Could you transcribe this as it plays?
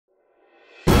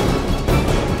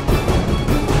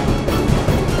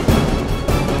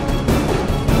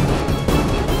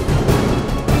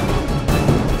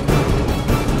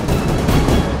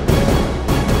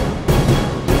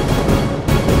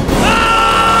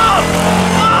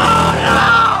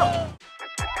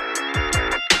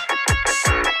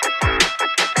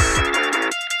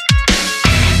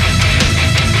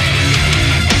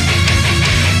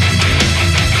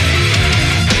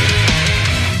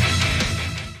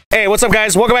Hey, what's up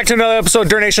guys? Welcome back to another episode of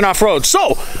Dirtnation Off-Road.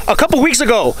 So, a couple weeks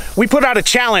ago, we put out a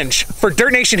challenge for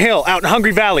Dirtnation Hill out in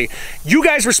Hungry Valley. You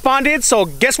guys responded, so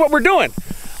guess what we're doing?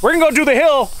 We're gonna go do the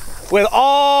hill with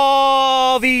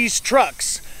all these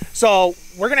trucks. So,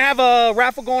 we're gonna have a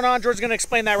raffle going on. George's gonna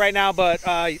explain that right now, but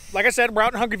like I said, we're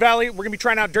out in Hungry Valley. We're gonna be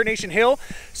trying out Dirtnation Hill.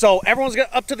 So, everyone's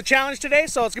up to the challenge today,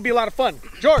 so it's gonna be a lot of fun.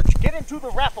 George, get into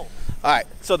the raffle. All right,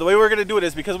 so the way we're gonna do it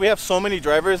is because we have so many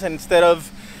drivers, and instead of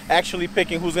actually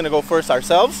picking who's gonna go first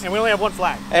ourselves, And we only have one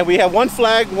flag. and we have one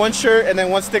flag, one shirt, and then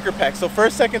one sticker pack. So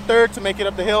first, second, third to make it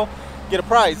up the hill, get a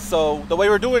prize. So the way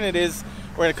we're doing it is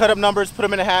we're gonna cut up numbers, put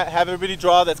them in a hat, have everybody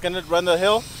draw that's gonna run the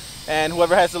hill, and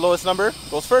whoever has the lowest number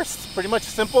goes first. Pretty much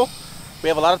simple. We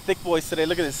have a lot of thick boys today.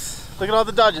 Look at this. Look at all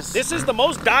the Dodges. This is the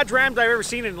most Dodge Rams I've ever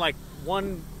seen in like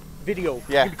one video.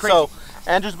 Yeah, so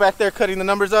Andrew's back there cutting the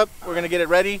numbers up. We're gonna get it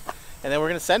ready, and then we're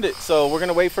gonna send it. So we're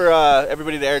gonna wait for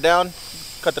everybody to air down,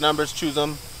 cut the numbers, choose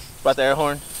them, brought the air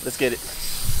horn. Let's get it.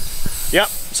 Yep.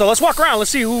 So let's walk around. Let's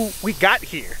see who we got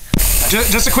here.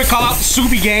 Just a quick call out to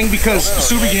Subi Gang because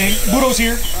Subi Gang, Budo's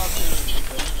here.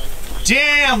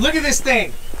 Damn, look at this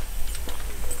thing.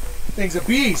 Thing's a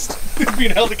beast. It's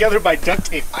being held together by duct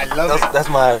tape. I love it. That's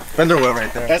my fender wheel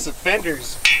right there. That's the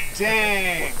fenders.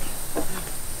 Dang.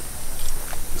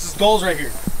 This is goals right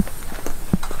here.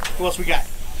 Who else we got?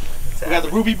 We got the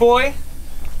Ruby Boy.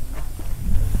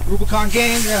 Rubicon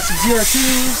Gang. We got some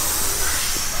ZR2s.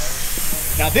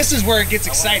 Now this is where it gets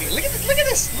exciting. Look at this. Look at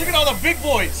this. Look at all the big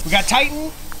boys. We got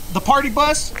Titan, the Party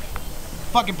Bus,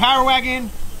 fucking Power Wagon,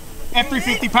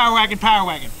 F350 Power Wagon, Power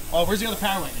Wagon. Oh, where's the other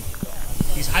Power Wagon?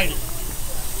 He's hiding.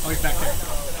 Oh, he's back there.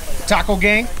 Taco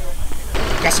Gang.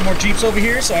 Got some more Jeeps over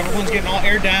here, so everyone's getting all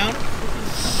aired down.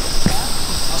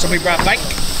 Somebody brought a bike.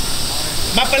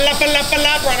 Brought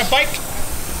a bike.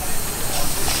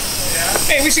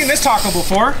 Hey, we've seen this taco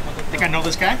before. I think I know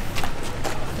this guy.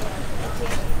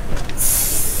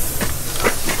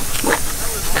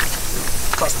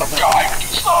 Trust the guy.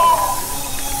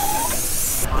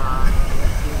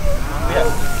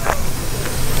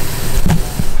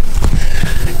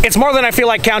 It's more than I feel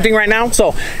like counting right now,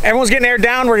 so everyone's getting aired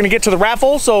down. We're gonna get to the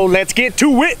raffle, so let's get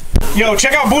to it. Yo,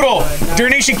 check out Budo,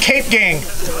 Dirtnation Cape Gang.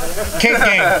 Cape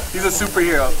Gang. He's a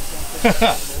superhero.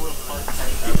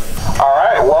 All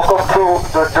right, welcome to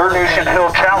the Dirtnation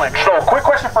Hill Challenge. So, quick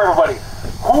question for everybody.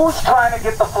 Who's trying to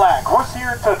get the flag? Who's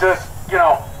here to just,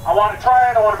 I want to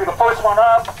try it, I want to be the first one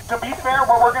up. To be fair,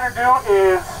 what we're going to do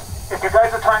is, if you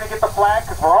guys are trying to get the flag,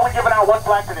 because we're only giving out one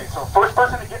flag today, so first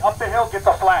person to get up the hill gets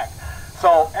the flag.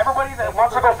 So, everybody that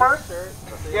wants to go first,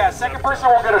 yeah, second person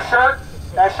will get a shirt,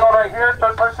 that's shown right here.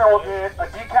 Third person will get a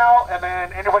decal, and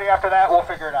then anybody after that, we'll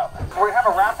figure it out. We have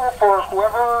a raffle for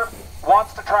whoever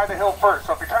wants to try the hill first.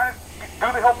 So if you're trying to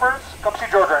do the hill first, come see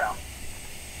George right now.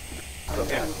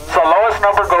 So lowest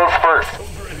number goes first.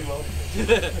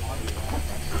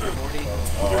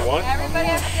 You're one? Everybody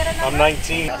has to get a number? I'm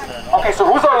 19. Okay,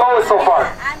 so who's our lowest so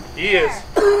far? He is.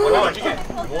 What did you get?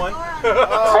 One?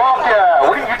 Fuck yeah.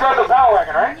 You drive the Power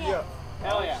Wagon, right? Yeah.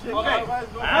 Hell yeah. Okay.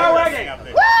 Power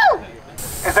Wagon. Woo!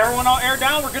 Is everyone all aired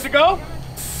down? We're good to go?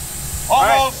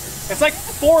 Almost. It's like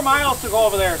 4 miles to go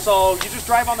over there, so you just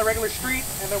drive on the regular street,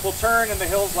 and then we'll turn, and the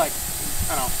hill's like,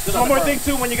 I don't know. Just one more thing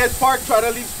too, when you guys park, try to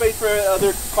leave space for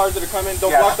other cars that are coming.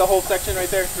 Don't block the whole section right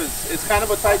there, because it's kind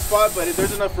of a tight spot, but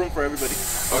there's enough room for everybody.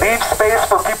 Leave space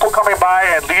for people coming by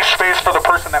and leave space for the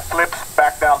person that flips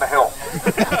back down the hill.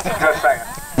 Just saying.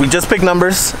 We just picked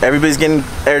numbers. Everybody's getting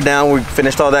aired down. We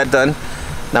finished all that done.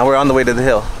 Now we're on the way to the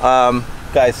hill.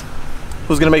 Guys,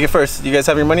 who's gonna make it first? You guys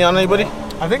have your money on anybody?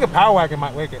 I think a Power Wagon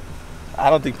might make it. I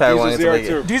don't think Power Wagon's gonna make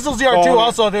it. Diesel ZR2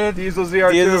 also, dude. Diesel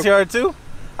ZR2?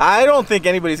 I don't think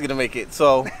anybody's gonna make it,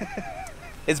 so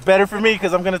it's better for me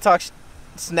because I'm gonna talk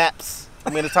snaps.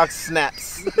 I'm gonna talk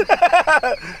snaps.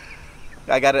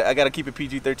 I gotta keep it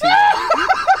PG-13.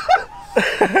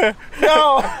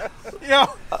 Yo,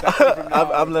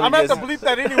 I'm gonna have to bleep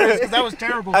that anyways because that was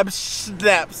terrible. I'm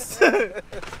snaps.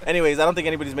 Anyways, I don't think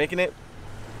anybody's making it.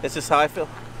 That's just how I feel.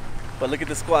 But look at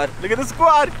the squad. Look at the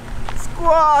squad.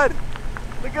 Squad.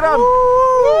 Look at them.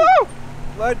 Woo!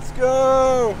 Let's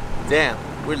go. Damn,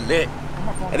 we're lit.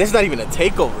 And this is not even a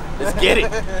takeover. Let's get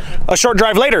it. A short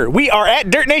drive later, we are at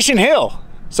Dirtnation Hill.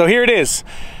 So here it is.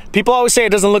 People always say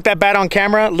it doesn't look that bad on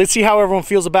camera. Let's see how everyone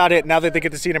feels about it now that they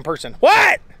get to see it in person.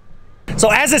 What? So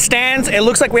as it stands, it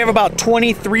looks like we have about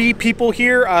 23 people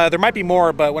here. There might be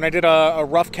more, but when I did a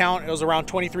rough count, it was around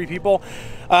 23 people.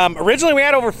 Originally, we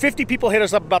had over 50 people hit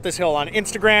us up about this hill on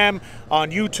Instagram,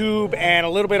 on YouTube, and a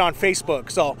little bit on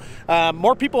Facebook. So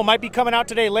more people might be coming out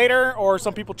today later, or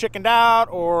some people chickened out,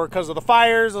 or because of the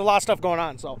fires. There's a lot of stuff going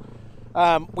on. So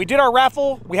We did our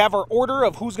raffle. We have our order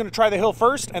of who's gonna try the hill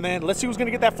first, and then let's see who's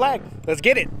gonna get that flag. Let's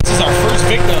get it. This is our first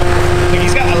victim. Look,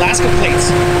 he's got Alaska plates.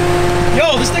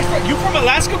 Yo, this thing's you from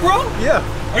Alaska, bro? Yeah.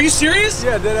 Are you serious?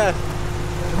 Yeah, deadass.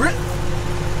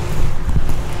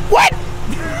 What?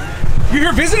 You're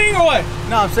here visiting or what?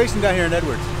 No, I'm stationed down here in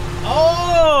Edwards.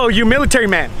 Oh, you military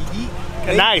man.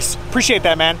 Nice. Appreciate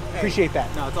that, man. Appreciate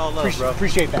that. No, it's all love, bro.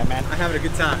 Appreciate that, man. I'm having a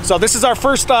good time. So this is our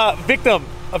first victim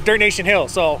of Dirtnation Hill.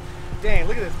 So, dang,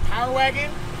 look at this Power Wagon.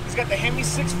 He's got the Hemi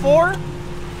 6.4.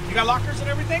 You got lockers and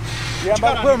everything? Yeah, I'm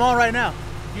about to put them on right now.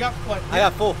 You got what? I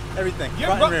got full everything. You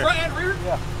have front and rear?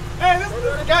 Yeah. Hey, this is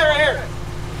the guy right here.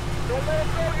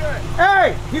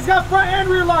 Hey, he's got front and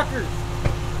rear lockers.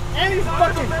 And he's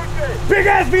fucking big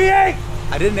ass V8.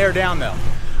 I didn't air down though.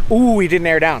 Ooh, he didn't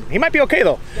air down. He might be okay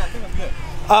though. Yeah, I think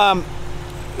I'm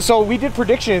good. So we did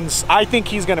predictions. I think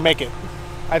he's gonna make it.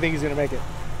 I think he's gonna make it.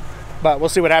 But we'll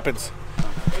see what happens.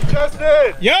 Hey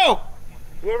Justin! Yo!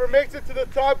 Whoever makes it to the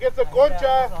top gets a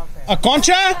concha. A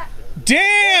concha?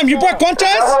 Damn, you brought conchas?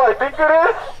 I think it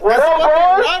is. What That's up,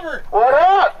 fucking boys? Robert. What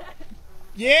up?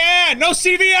 Yeah, no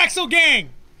CV Axle gang.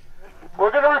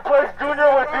 We're gonna replace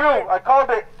Junior with you. I called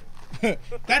it.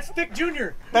 That's Thick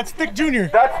Junior. That's Thick Junior.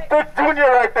 That's Thick Junior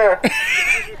right there.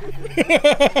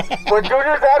 When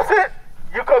Junior's absent,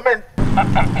 you come in. 10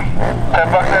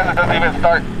 bucks says it doesn't even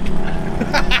start.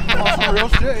 Oh, real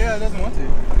shit? Yeah, it doesn't want to.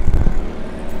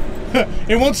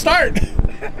 It won't start.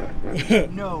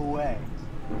 No way.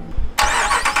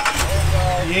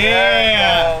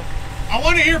 Yeah. I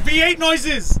want to hear V8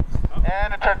 noises.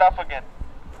 And it turned off again.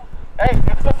 Hey,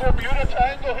 it's the Bermuda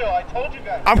Triangle Hill. I told you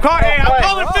guys. I'm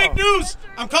calling fake news.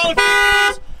 I'm calling fake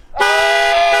news.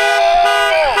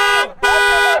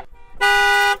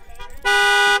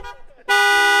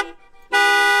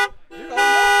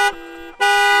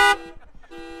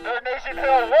 Dirtnation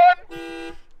Hill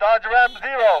 1, Dodge Ram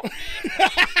 0.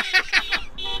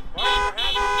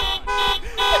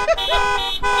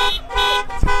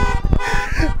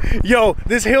 Yo,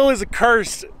 this hill is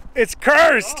cursed. It's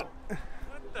cursed. What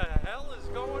the hell is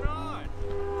going on?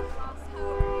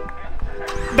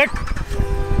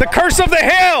 The curse of the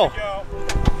hill.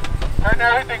 Turn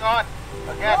everything on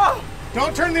again.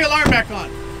 Don't turn the alarm back on.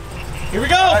 Here we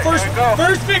go. Right, first here we go.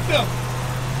 victim.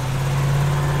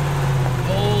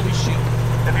 Holy shit.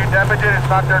 If you damage it, it's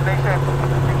not Dirtnation.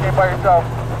 You came by yourself.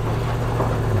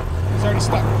 He's already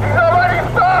stuck. He's already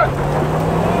stuck!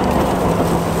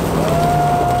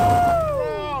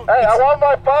 Hey, I want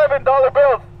my $5 and dollar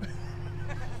bills.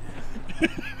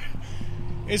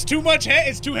 It's too much.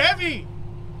 It's too heavy.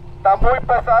 Está muy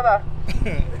pesada.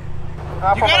 You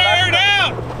gotta air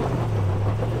down.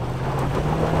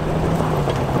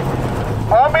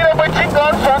 Oh, mira, muy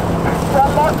chingón, son.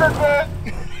 Son monsters, man.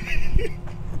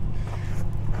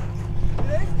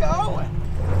 It's going.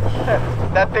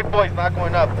 That thick boy's not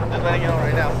going up. I'm just letting you know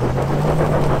right now.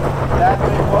 That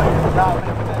big boy is not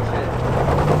making that shit.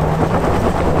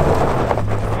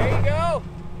 There you go.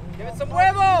 Give it some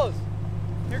huevos.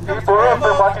 Here These comes boys have been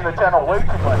Rambo. watching the channel way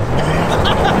too much.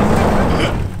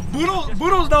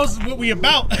 Boodles knows what we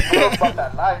about. About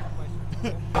that life.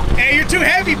 Hey, you're too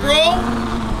heavy, bro.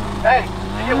 Hey,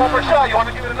 you get one more shot. You want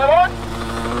to give it another one?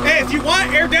 Hey, if you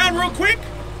want, air down real quick.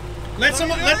 Let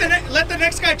the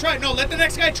next guy try. No, let the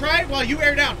next guy try while you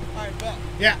air down. All right, bet.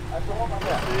 Yeah.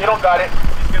 You don't got it.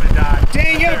 He's gonna die.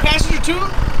 Dang, you have a passenger too?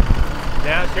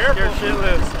 Yeah, careful. Scared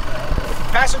shitless.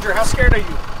 Passenger, how scared are you?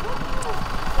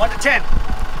 1 to 10.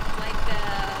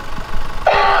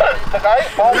 The guy?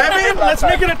 11? Let's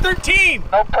make it a 13.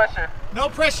 No pressure. No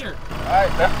pressure.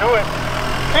 Alright, let's do it.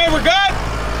 Hey, we're good?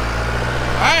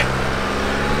 Alright.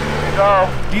 Here we go.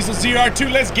 Diesel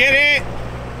ZR2, let's get it.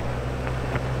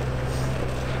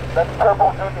 That's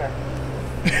Purple Junior.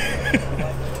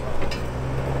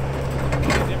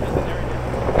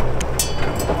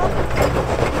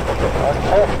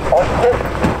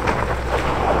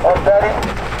 Oh, daddy.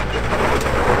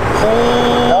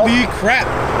 Holy crap.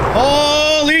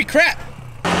 Holy crap.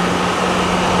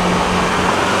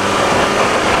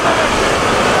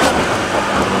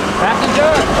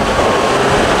 Passenger.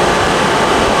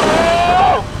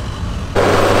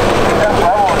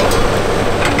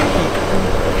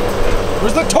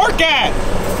 Where's the torque at?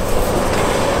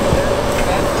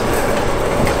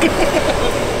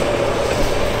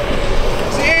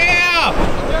 Yeah!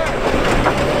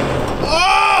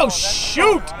 Oh,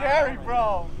 shoot! Scary,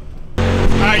 bro.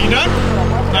 Alright, you done?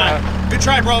 Alright. Good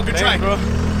try, bro. Good try. bro.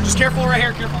 Just careful right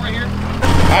here. Careful right here.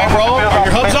 Alright, bro. Are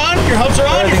your hubs on? Your hubs are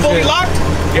on? You're fully locked?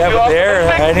 Yeah, but the air,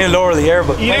 I need to lower the air,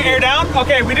 but You didn't air down?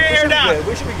 Okay, we didn't air down.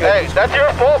 we should be good. Hey, that's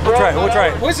your fault, bro. We'll try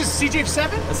it. What is this,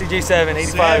 CJ7? A CJ7,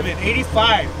 85.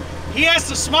 85. He has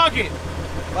to smog it.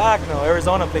 Fuck no,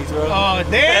 Arizona place, bro. Oh,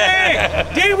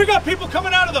 dang! Dude, we got people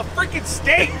coming out of the freaking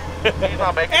state. He's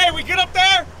not making Hey, we get up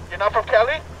there. You're not from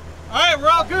Cali? All right, we're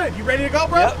all good. You ready to go,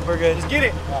 bro? Yep, we're good. Let's get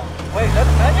it. Wait, that's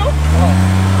manual?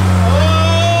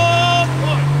 Oh,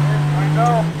 boy. I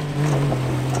know.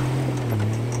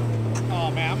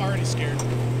 Oh, man, I'm already scared.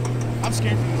 I'm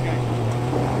scared for this guy.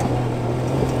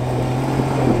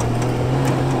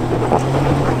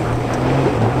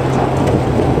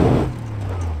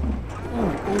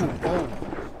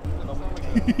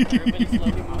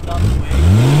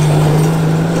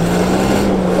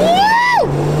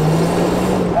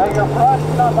 Your front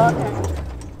is not locking.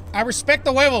 I respect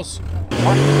the huevos.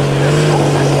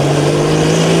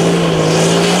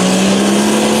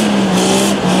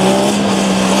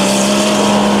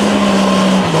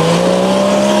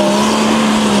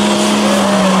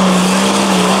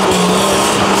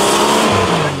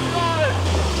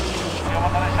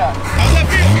 How's that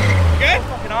feel? Good?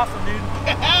 Fucking awesome, dude.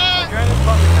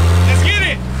 Let's get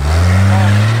it.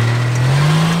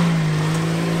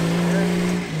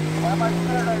 Why am I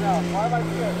scared right now? Why am I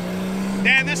scared?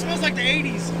 Damn, that smells like the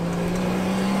 80s.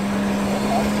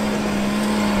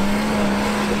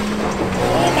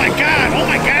 Oh my god, oh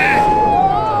my god.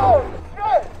 Oh,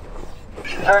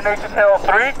 shit! Dirtnation Hill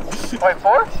 3? Wait,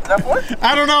 4? Is that 4?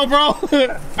 I don't know, bro.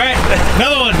 Alright,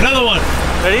 another one.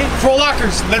 Ready? 4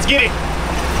 lockers, let's get it.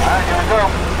 Alright, here we go.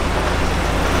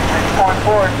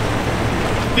 6.4.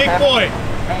 Big boy.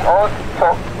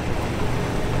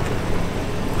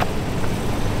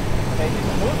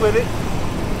 Move with it.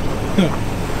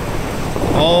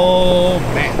 Oh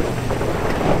man.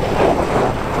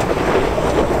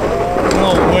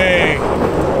 No way.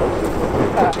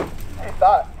 He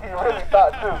thought. He really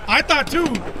thought too. I thought too. He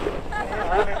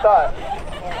really thought.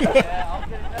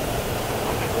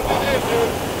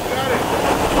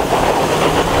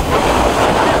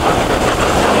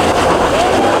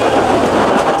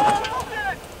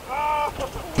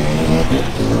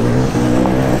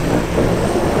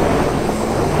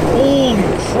 Holy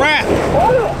crap.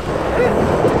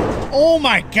 Oh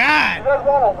my god. You guys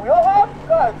want a wheel hop?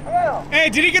 God damn. Hey,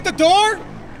 did he get the door?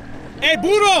 Hey,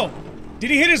 Budo, did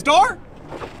he hit his door?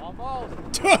 Almost.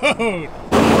 Dude.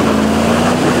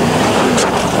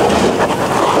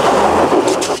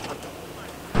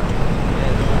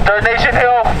 Dirtnation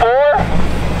Hill 4.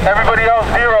 Everybody else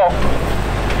 0.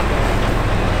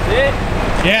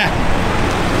 Yeah.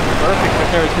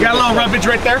 Perfect. You got a little rubbage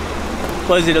right there?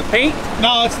 Was it a paint?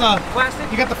 No, it's not. Plastic?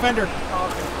 You got the fender.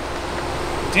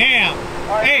 Damn.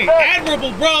 Hey,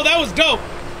 admirable, bro. That was dope.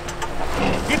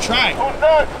 Good try.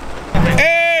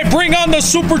 Hey, bring on the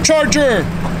supercharger.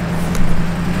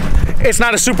 It's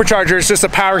not a supercharger. It's just a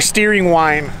power steering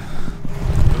wine.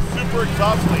 Super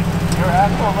exhaust leak. Your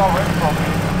asshole's already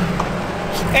broken.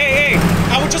 Hey,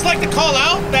 I would just like to call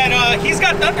out that he's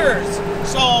got thunders.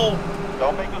 So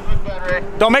Don't make us look bad, Ray.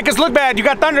 don't make us look bad. You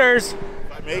got thunders.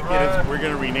 If I make it, we're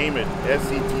gonna rename it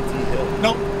SCTT Hill.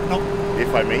 Nope.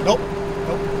 If I make Nope.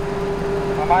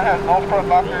 Mine has no front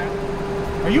lockers.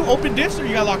 Are you open diffs or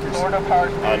you got lockers? Sort of power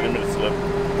it, steering. limited slip.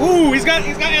 Ooh, he's got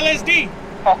LSD.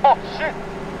 Oh shit!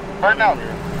 Burn out.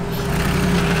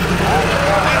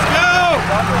 Let's go.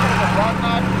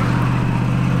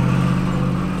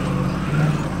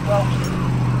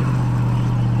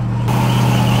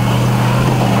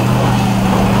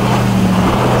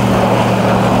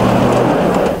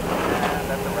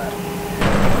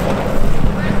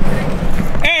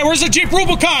 Hey, where's the Jeep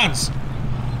Rubicons?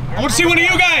 I want to see one of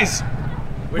you guys.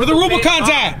 Where the Rubicons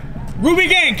at? Ruby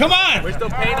gang, come on. We're still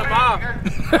paying them off.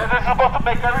 supposed to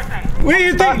make everything. What do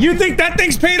you think? You think that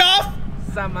thing's paid off?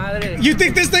 Esa madre. You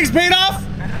think this thing's paid off?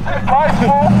 Price,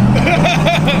 fool.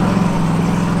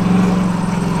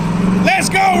 Let's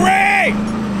go, Ray!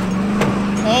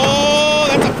 Oh,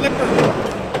 that's a flipper.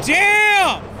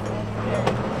 Damn!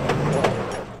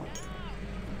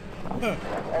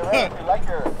 Hey, Ray, if you like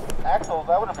your axles,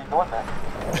 I wouldn't be doing that.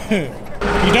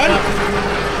 You done?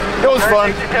 It was fun.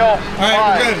 Dirtnation Hill All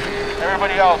right, 5. we're good.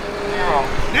 Everybody else 0.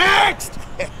 Next!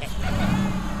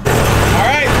 All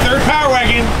right, third Power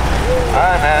Wagon.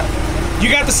 Alright, man. You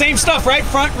got the same stuff, right?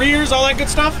 Front, rears, all that good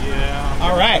stuff? Yeah.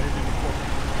 All right.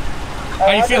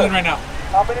 How you feeling right now?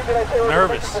 How many did I say were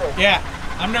Nervous. today? Yeah,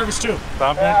 I'm nervous too. But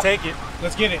I'm gonna take it.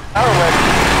 Let's get it. Power Wagon.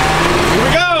 Here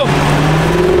we go.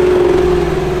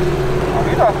 Oh,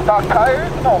 these are stock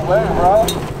tires? No way, bro.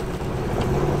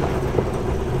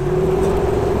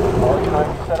 Oh, you know how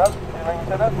you set up?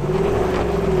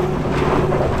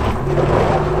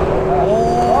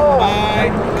 Oh my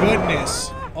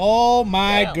goodness. Oh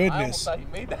my goodness. I almost thought he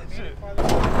made that shit.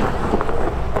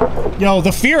 Yo,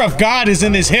 the fear of God is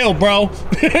in this hill, bro.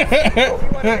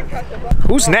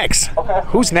 Who's next?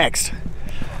 Who's next?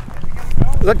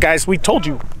 Look, guys, we told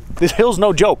you. This hill's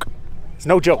no joke. It's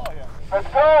no joke. Let's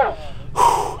go.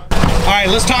 All right,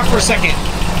 let's talk for a second.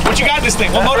 What you got in this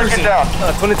thing? What motor is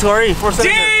it? 22 RE, 4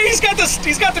 Dang, he's got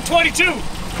the 22.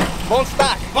 Bone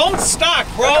stock. Bone stock,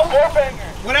 bro. Four banger.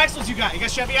 What axles you got? You got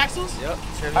Chevy axles? Yep.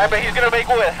 I bet he's gonna make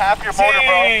with half your motor, bro.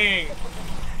 Dang.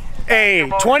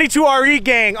 Hey, 22 RE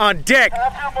gang on deck.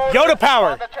 Half your motor Yoda power.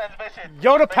 on the transmission.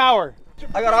 Yoda power.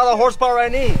 I got all the horsepower I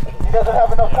need. He doesn't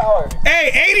have enough power.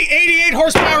 Hey, 88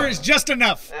 horsepower is just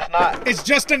enough. It's not. It's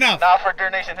just enough. Not for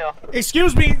Dirtnation Hill.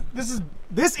 Excuse me, this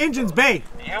engine's bay.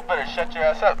 You better shut your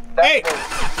ass up. That's Hey, good.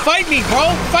 fight me,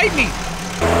 bro. Fight me.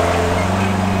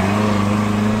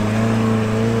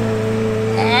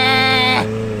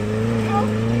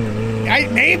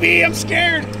 Maybe I'm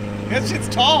scared. That shit's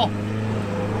tall.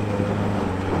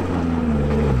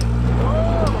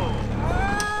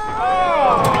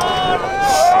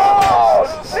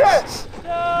 Oh, shit!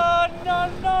 No.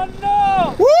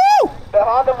 Woo! The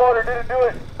Honda motor didn't do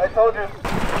it. I told you.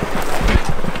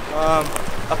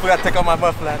 I forgot to take out my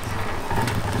mud flaps.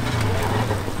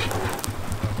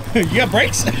 You got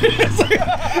brakes?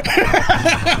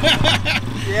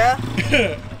 Yeah?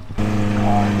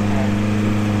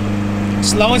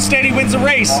 Slow and steady wins the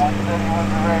race.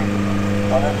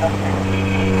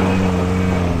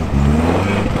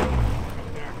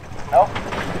 Nope.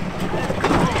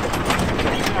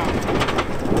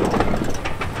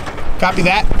 Copy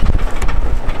that.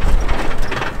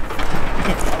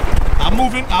 I'm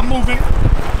moving. I'm moving.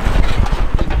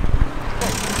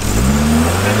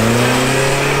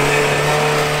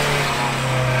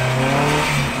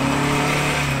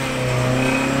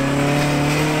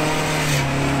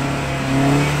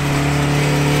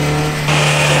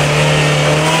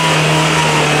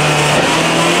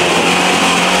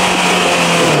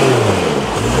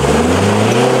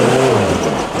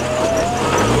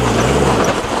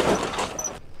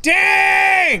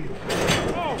 Dang!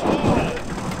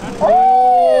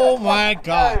 Oh my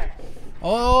God.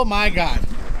 Oh my God.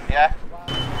 Yeah.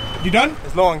 You done?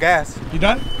 It's low on gas. You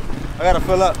done? I gotta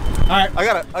fill up. All right. I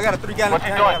got a 3-gallon What's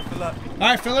he tank. I doing? gotta fill up. All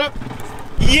right, fill it up.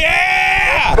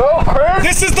 Yeah! Go, Chris!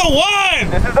 This is the one!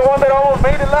 This is the one that almost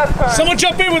made it last time. Someone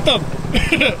jump in with them.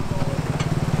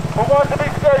 Who wants to be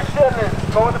scared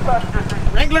shitless? Go in the passenger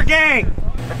seat. Wrangler gang.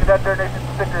 Look at that Dirtnation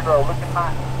sticker though, looking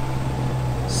hot.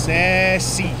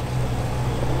 Sassy.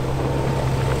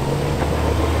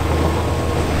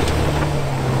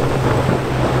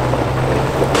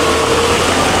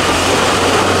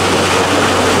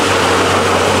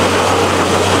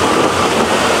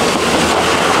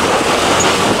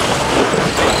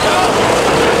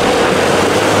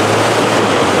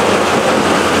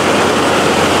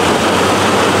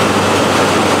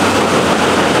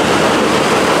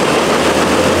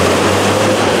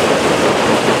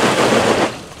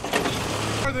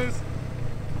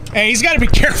 Hey, he's got to be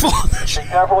careful. Be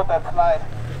careful with that slide.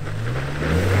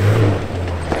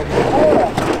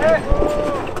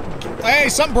 Oh, shit! Hey,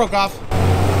 something broke off.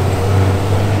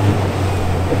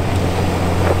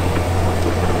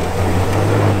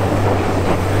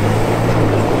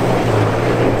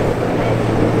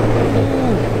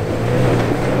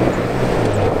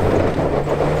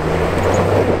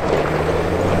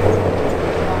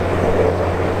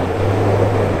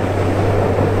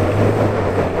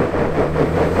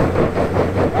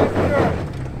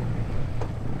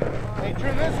 Hey,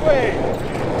 turn this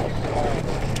way.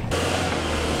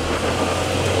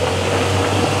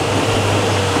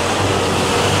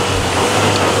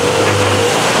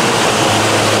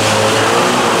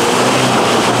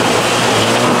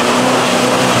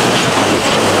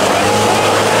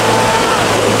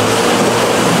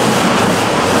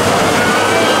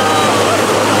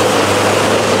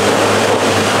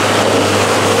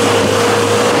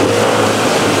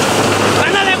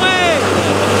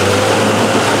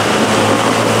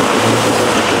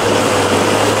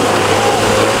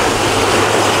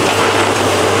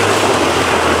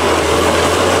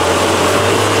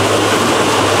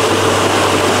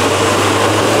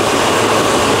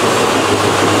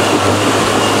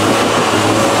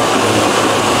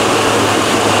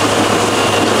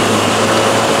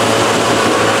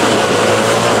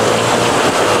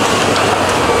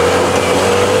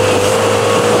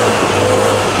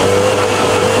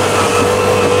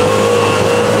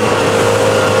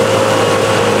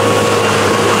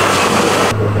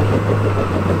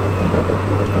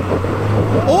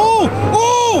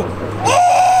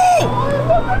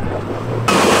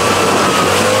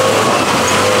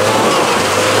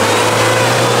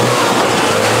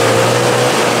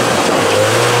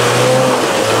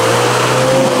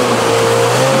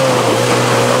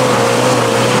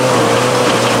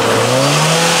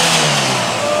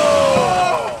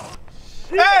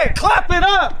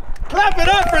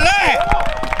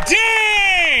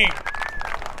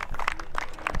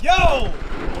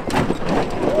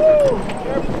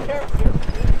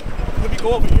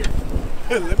 over here.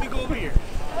 Let me go over here.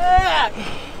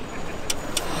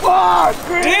 Fuck!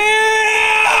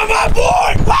 Damn, my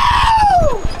boy!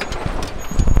 Wow!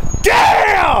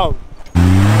 Damn!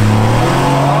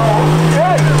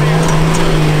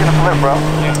 You're gonna flip, bro.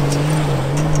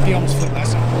 Yeah. He almost flipped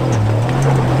last time.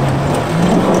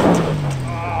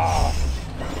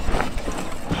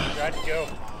 Tried to go.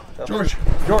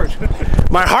 George.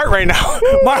 My heart right now.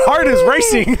 My heart is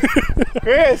racing.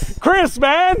 Chris,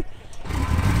 man.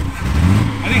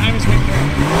 I think Jaime's waiting there.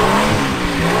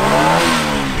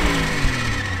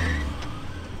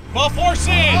 Full force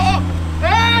in. Oh.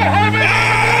 Hey, Jaime!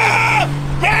 Yeah!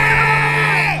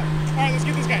 Yeah! All right, let's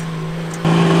get this guy.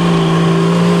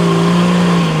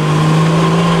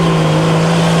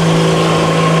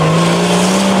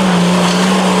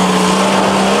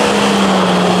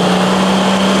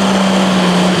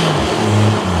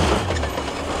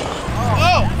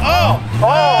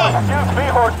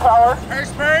 Horsepower.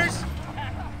 Spurs.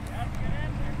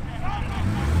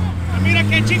 Mira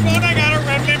que chingón, I got a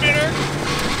red limiter.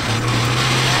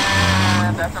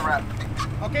 And that's a wrap.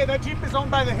 Okay, that Jeep is owned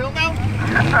by the hill now?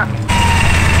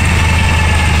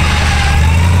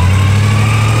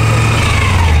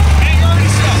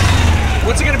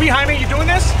 What's it gonna be, Jaime? You doing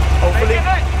this? Hopefully.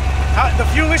 The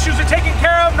fuel issues are taken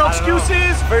care of, no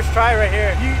excuses. First try right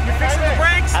here. You're fixing the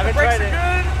brakes, the brakes are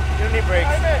good. You don't need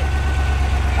brakes.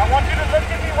 I want you to look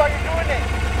at me while you're doing it.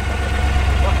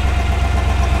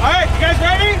 All right, you guys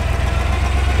ready?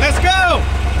 Let's go.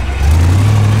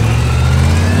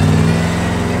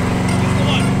 That's the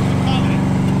one. I'm calling it.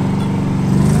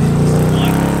 That's the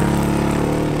one.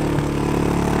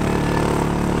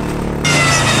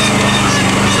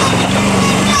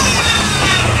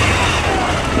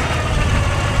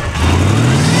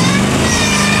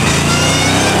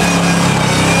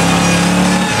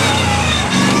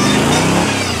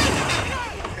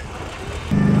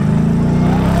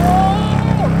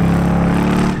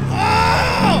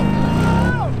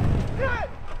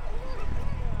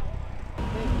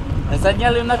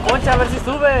 Enséñale una concha a ver si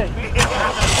sube.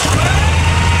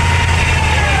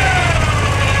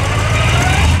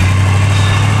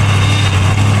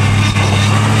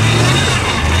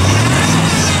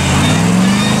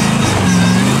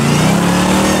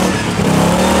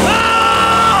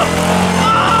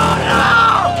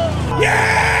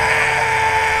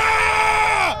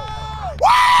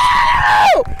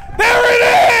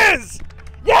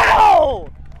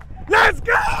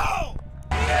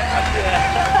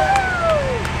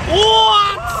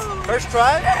 First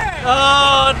try?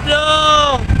 Oh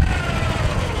no!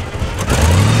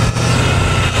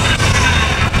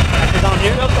 Down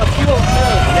here?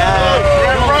 Yeah.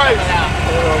 Grand prize.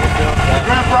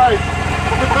 Grand prize.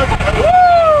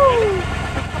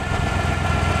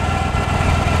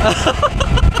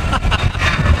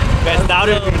 Best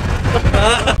doubted.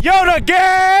 Yoda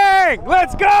gang!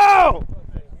 Let's go!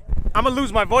 I'm gonna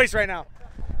lose my voice right now.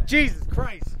 Jesus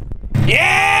Christ.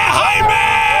 Yeah,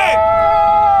 Jaime!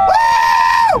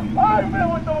 Woo! Jaime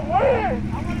with the win.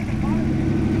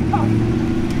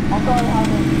 I'm sorry,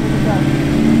 Jaime.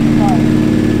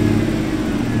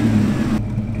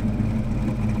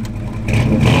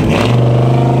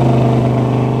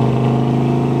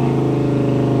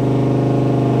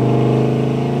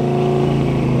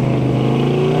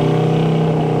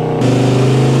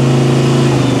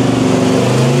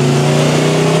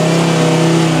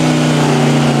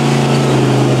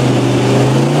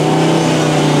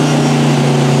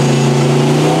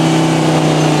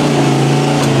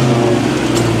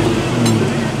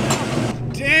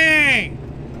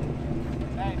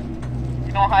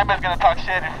 Jaime's gonna talk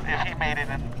shit if he made it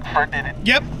and Ferd did it.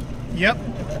 Yep.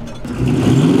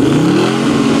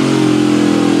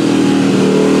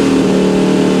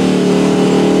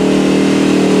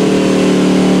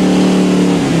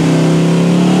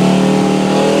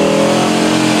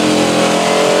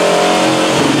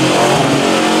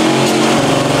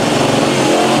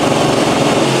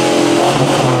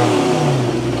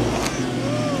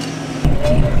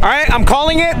 All right, I'm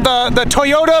calling it. The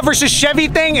Toyota versus Chevy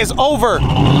thing is over.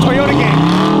 Toyota game.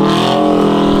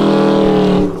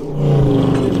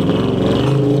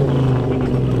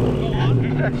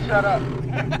 Shut up.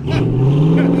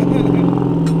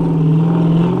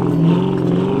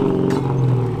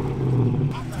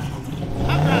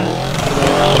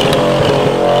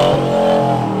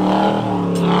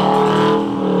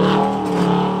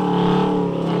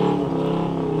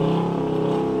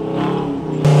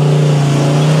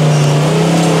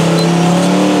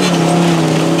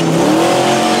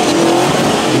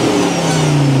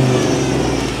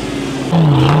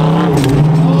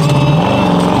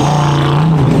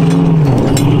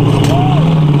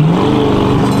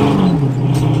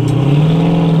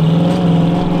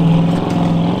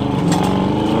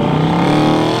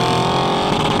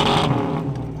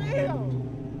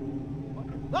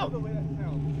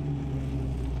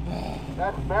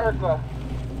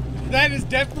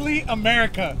 Simply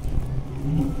America.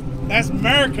 That's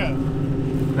America.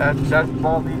 That's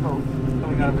bald eagle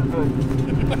coming out of his hood.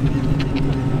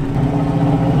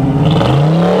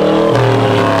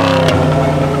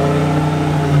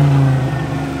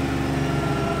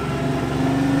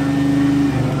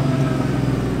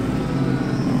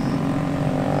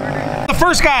 The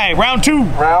first guy, round 2.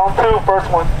 Round 2,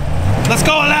 first one. Let's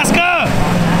go, Alaska!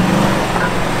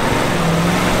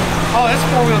 Oh, that's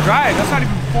 4-wheel drive. That's not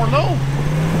even 4-low.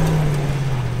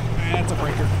 That's a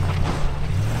breaker.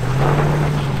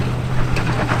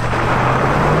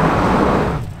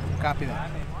 Copy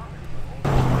that.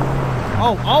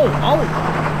 Oh, oh, oh!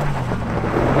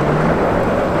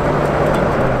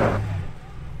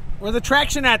 Where's the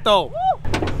traction at, though?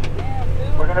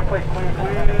 We're gonna play We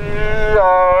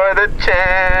Are the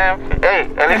Champ. Hey,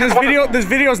 and this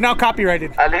video is now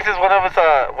copyrighted. At least it's one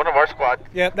of our squad.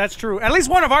 Yeah, that's true. At least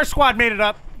one of our squad made it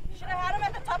up. Should have had him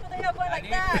at the top of the hill going like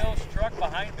that. I need Phil's truck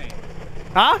behind me.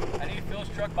 Huh? I need Phil's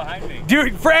truck behind me.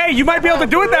 Dude, hey, you might be able to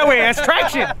do it that way. That's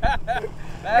traction.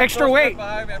 Extra weight.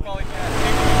 Behind me, I probably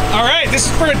can. All right, this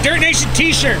is for a Dirt Nation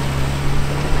t-shirt.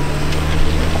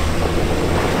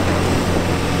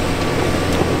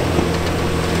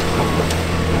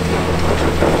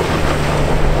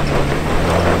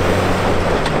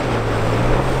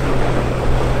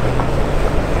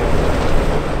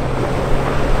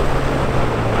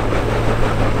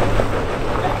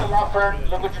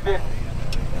 Look what you did.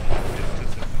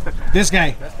 This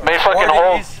guy. Made fucking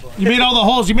holes. You made all the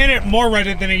holes. You made it more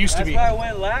rutted than it used to be. That's why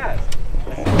I went last.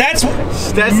 That's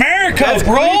America, that's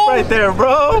bro. Creep right there,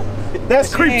 bro.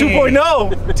 That's Creep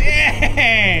 2.0.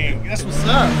 Dang. That's what's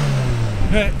up.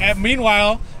 And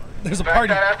meanwhile, there's a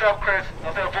party. Back that ass up, Chris.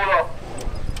 I'll say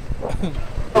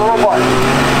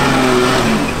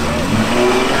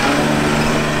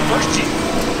First Jeep.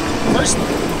 First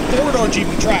 4-door Jeep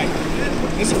we tried.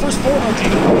 This is the first 4-door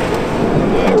Jeep.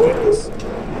 My goodness.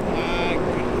 My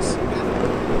goodness.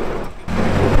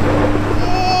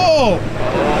 Oh!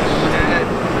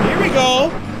 Here we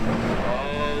go.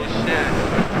 Oh shit.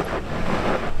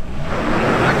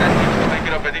 I got you to make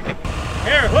it up anything.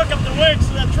 Here, hook up the winch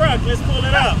to that truck. Let's pull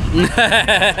it up.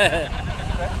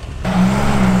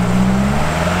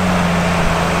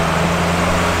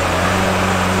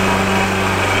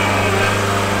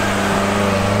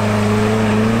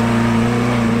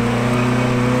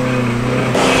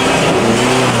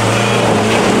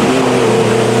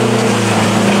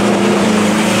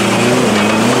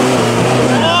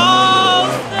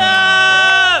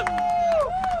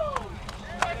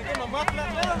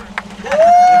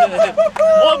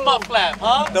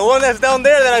 The one that's down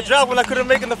there that I dropped when I couldn't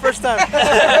make it the first time.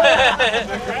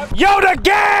 Yoda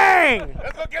gang!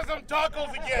 Let's go get some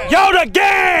tacos again. Yoda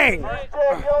gang!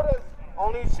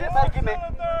 Only shit making it.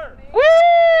 Woo!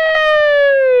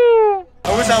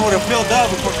 I wish I would have filled up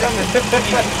before coming.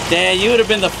 Damn, you would have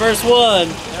been the first one.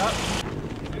 Yep.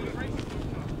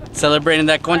 Celebrating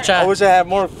that concha. I wish I had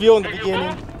more fuel in the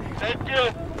beginning. Thank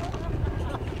you.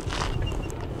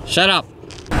 Shut up.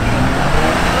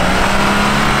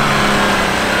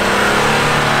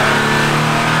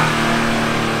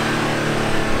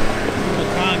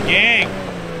 Gang.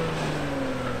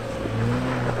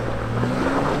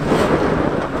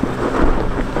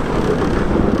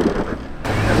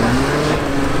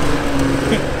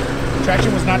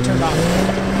 Traction was not turned off.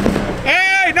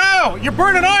 Hey, no! You're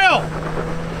burning oil!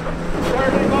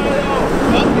 Burning oil.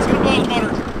 Oh, he's gonna blow his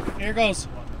motor. Here goes.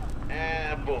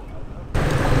 And boom.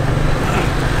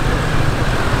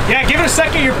 Yeah, give it a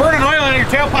second. You're burning oil in your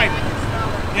tailpipe.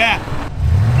 Yeah.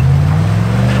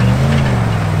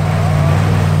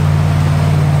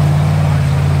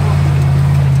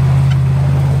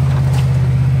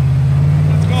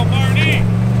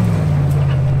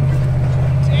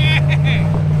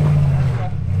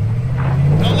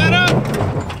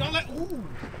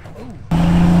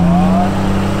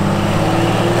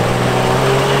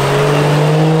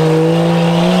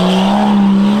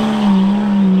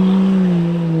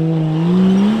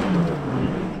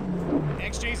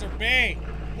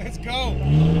 Let's go.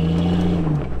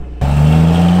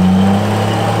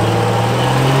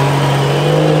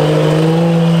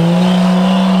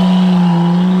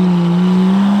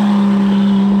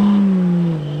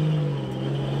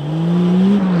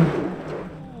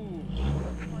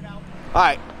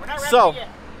 Alright, so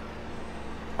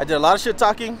I did a lot of shit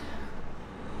talking.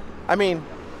 I mean,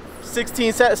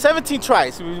 17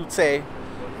 tries, we would say.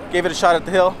 Gave it a shot at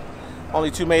the hill.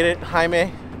 Only 2 made it.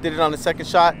 Jaime did it on the second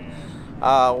shot.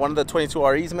 One of the 22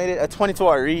 REs made it. A 22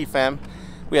 RE, fam.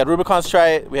 We had Rubicons try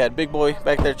it. We had Big Boy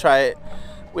back there try it.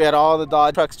 We had all the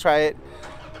Dodge trucks try it.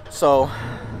 So,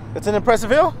 it's an impressive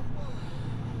hill.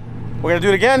 We're gonna do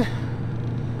it again.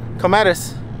 Come at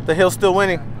us. The hill's still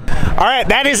winning. All right,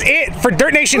 that is it for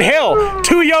Dirtnation Hill.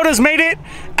 2 Yodas made it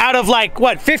out of like,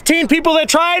 what, 15 people that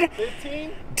tried?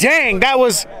 15? Dang, that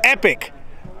was epic.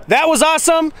 That was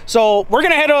awesome. So we're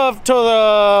gonna head up to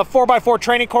the 4x4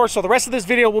 training course. So the rest of this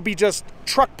video will be just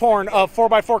truck porn of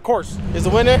 4x4 course. Is the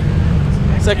winner?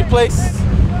 Second place.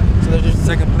 So they're just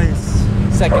Second place.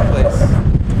 second place.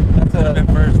 That's a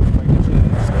First.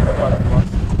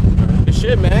 good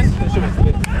shit, man. Good shit was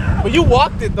good. But you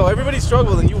walked it though. Everybody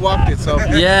struggled and you walked it. So If I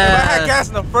had Yeah. gas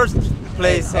in the first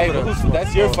place, hey, but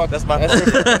that's your fuck. That's my That's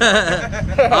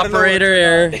your Operator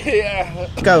error. yeah.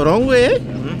 Cabrón, güey.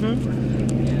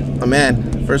 Oh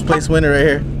man, first place winner right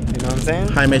here. You know what I'm saying?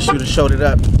 Jaime Shooter showed it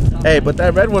up. Hey, but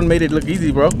that red one made it look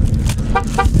easy, bro.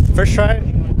 First try.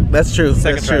 That's true.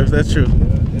 Second That's true. try. That's true.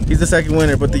 He's the second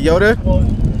winner, but the Yoda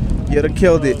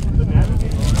killed it.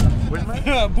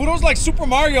 Budo's like Super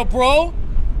Mario, bro.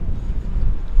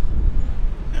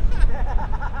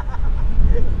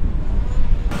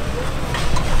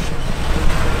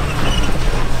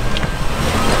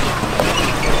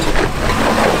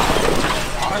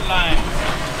 Hard line.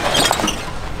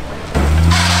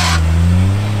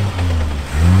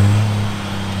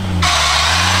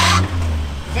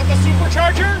 Is that the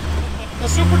supercharger? The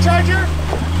supercharger?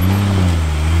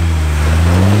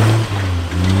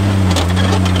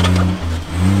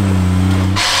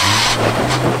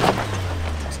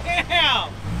 Damn!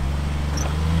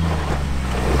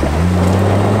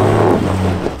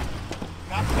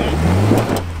 Not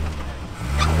bad.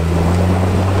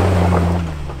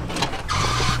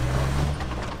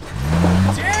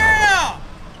 Damn!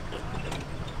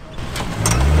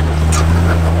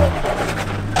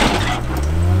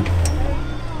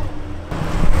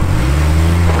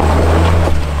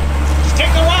 Just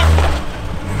take the rock.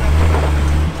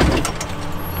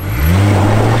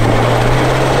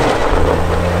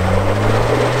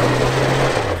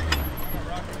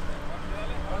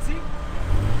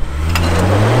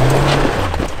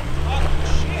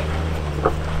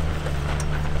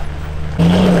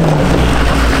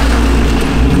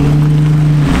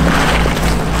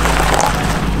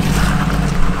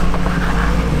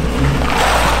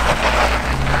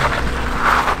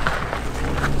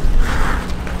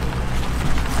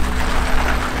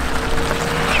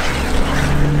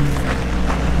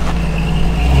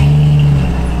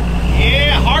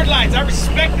 Yeah, hard lines. I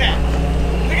respect that.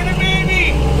 Look at the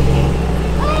baby.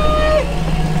 Hi.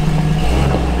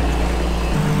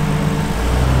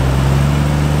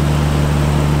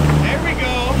 There we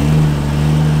go.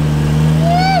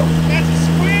 Woo! That's a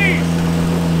squeeze.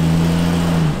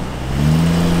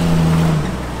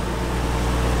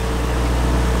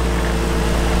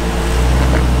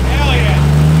 Hell yeah.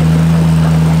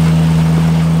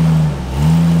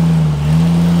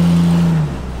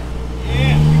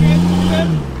 Yeah, you guys do that?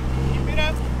 Keep it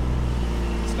up.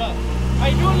 Let's go. How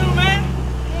you doing, little man?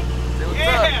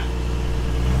 Yeah.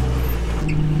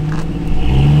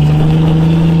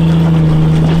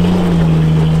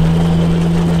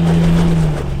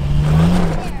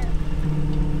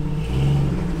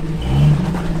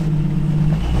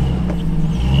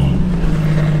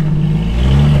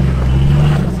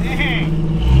 Dang.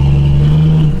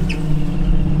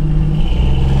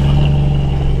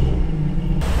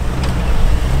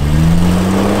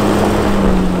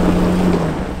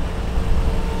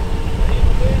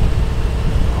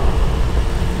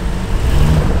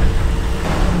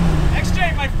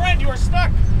 XJ, my friend, you are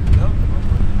stuck.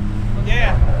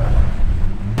 Yeah.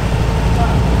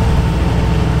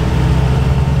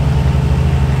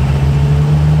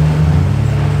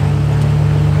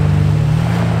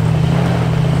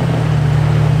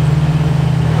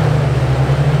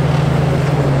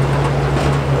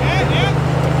 Yeah, yeah.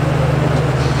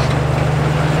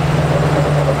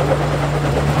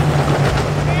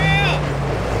 Yeah.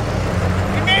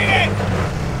 We made it.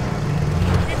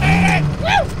 We made it.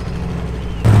 Woo!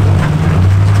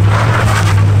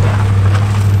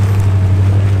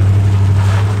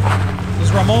 This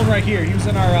is Ramon right here. He was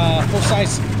in our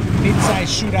full-size, mid-size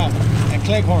shootout at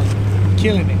Cleghorn,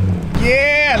 killing it.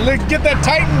 Yeah, look, get that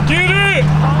Titan, get it!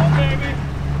 Oh, baby.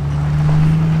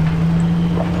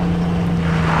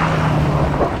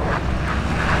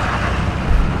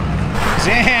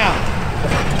 Damn,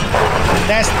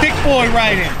 that's thick boy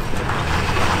riding.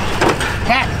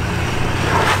 Back.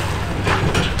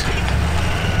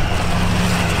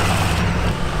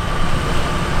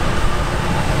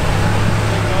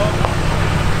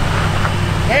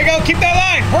 There you go, keep that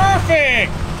line,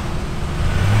 perfect.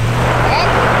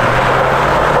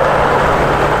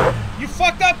 Up. You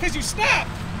fucked up because you stopped.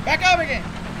 Back up again.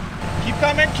 Keep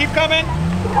coming, keep coming.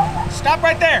 Stop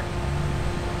right there.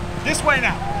 This way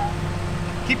now.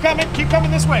 Keep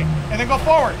coming this way. And then go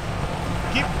forward.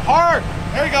 Keep hard.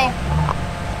 There you go.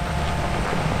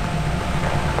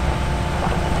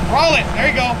 Roll it. There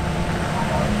you go.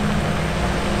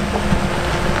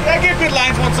 Yeah, get good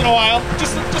lines once in a while.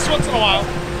 Just once in a while.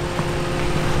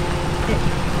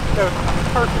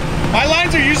 Perfect. My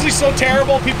lines are usually so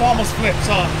terrible, people almost flip.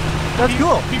 So that's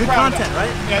cool. Good content,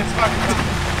 right? Yeah, it's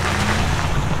fucking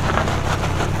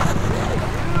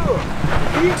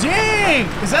Dang!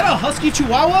 Is that a husky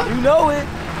chihuahua? You know it.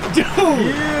 Dude!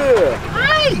 Yeah.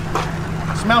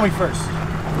 Hi! Smell me first.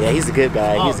 Yeah, he's a good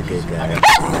guy. He's a good guy.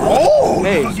 Oh!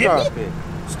 Hey, stop it.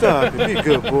 Stop it. Be a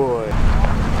good boy.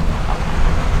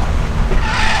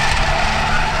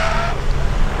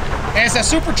 And it's that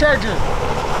supercharger.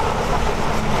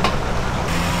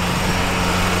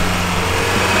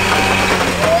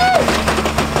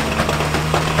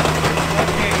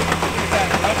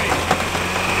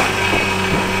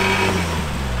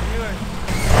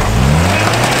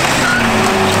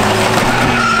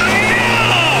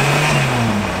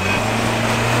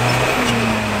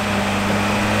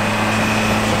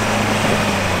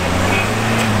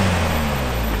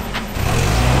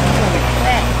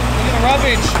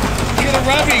 Look at the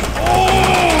rubbing.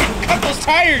 Oh, cut those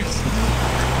tires.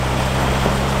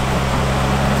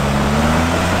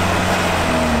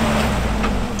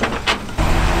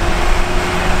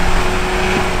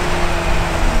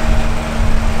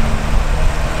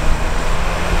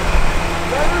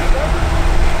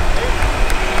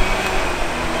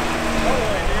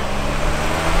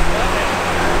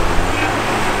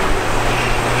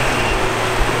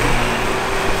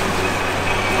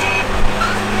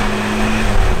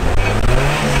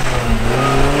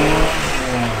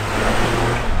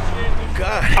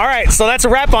 Alright, so that's a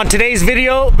wrap on today's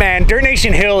video. Man,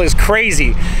 Dirtnation Hill is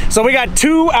crazy. So we got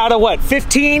 2 out of what,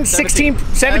 15, 16,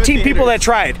 17 people that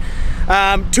tried. 2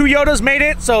 Yodas made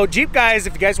it. So Jeep guys,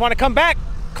 if you guys want to come back,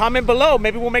 comment below.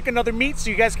 Maybe we'll make another meet so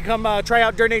you guys can come try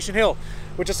out Dirtnation Hill,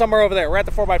 which is somewhere over there. We're at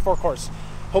the 4x4 course.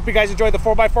 Hope you guys enjoyed the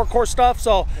 4x4 course stuff.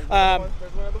 So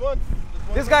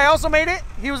this guy also made it.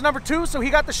 He was number 2, so he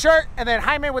got the shirt. And then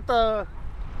Jaime with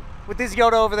this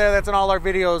Yoda over there that's in all our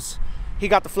videos, he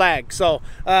got the flag. So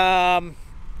thank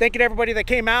you to everybody that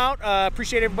came out.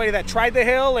 Appreciate everybody that tried the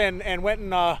hill and went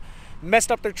and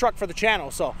messed up their truck for the channel.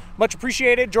 So much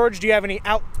appreciated. George, do you have any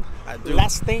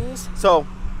last things? So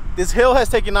this hill has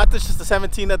taken not just the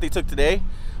 17 that they took today,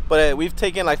 but we've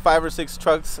taken like 5 or 6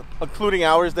 trucks, including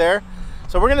ours there.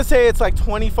 So we're gonna say it's like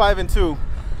 25 and 2.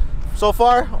 So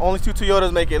far, only 2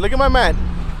 Toyotas make it. Look at my man.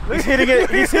 He's hitting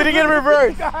it. He's hitting it in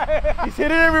reverse. He's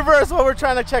hitting it in reverse while we're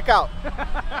trying to check out.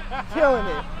 Killing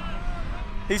it.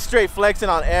 He's straight flexing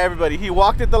on everybody. He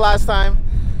walked it the last time,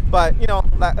 but you know,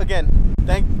 again,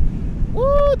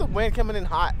 woo, the wind coming in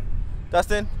hot.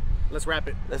 Dustin, let's wrap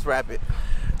it. Let's wrap it.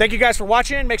 Thank you guys for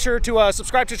watching. Make sure to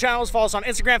subscribe to the channels. Follow us on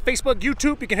Instagram, Facebook,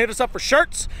 YouTube. You can hit us up for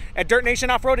shirts at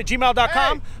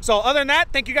dirtnationoffroad@gmail.com. So other than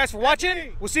that, thank you guys for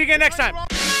watching. We'll see you again next time.